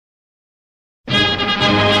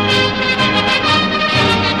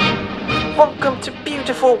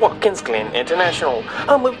for Watkins Glen International,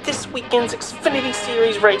 home of this weekend's Xfinity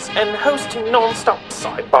Series race and host to non-stop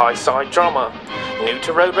side-by-side drama. New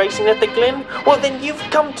to road racing at the Glen? Well then you've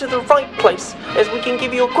come to the right place, as we can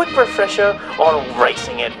give you a quick refresher on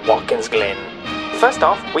racing at Watkins Glen. First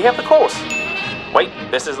off, we have the course. Wait,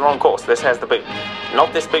 this is the wrong course, this has the boot.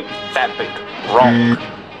 Not this boot, that boot. Wrong.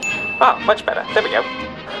 Ah, much better, there we go.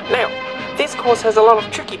 Now, this course has a lot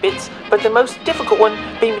of tricky bits, but the most difficult one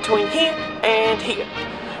being between here and here.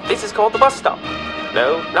 This is called the bus stop.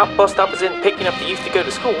 No, not bus stop as in picking up the youth to go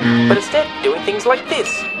to school, but instead doing things like this.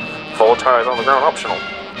 4 tires on the ground optional.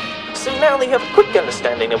 So now that you have a quick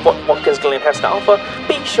understanding of what Watkins Glen has to offer,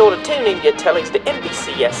 be sure to tune in your tellies to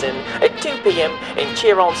NBCSN at 2 PM and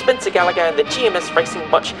cheer on Spencer Gallagher and the GMS Racing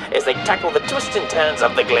Bunch as they tackle the twists and turns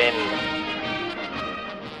of the Glen.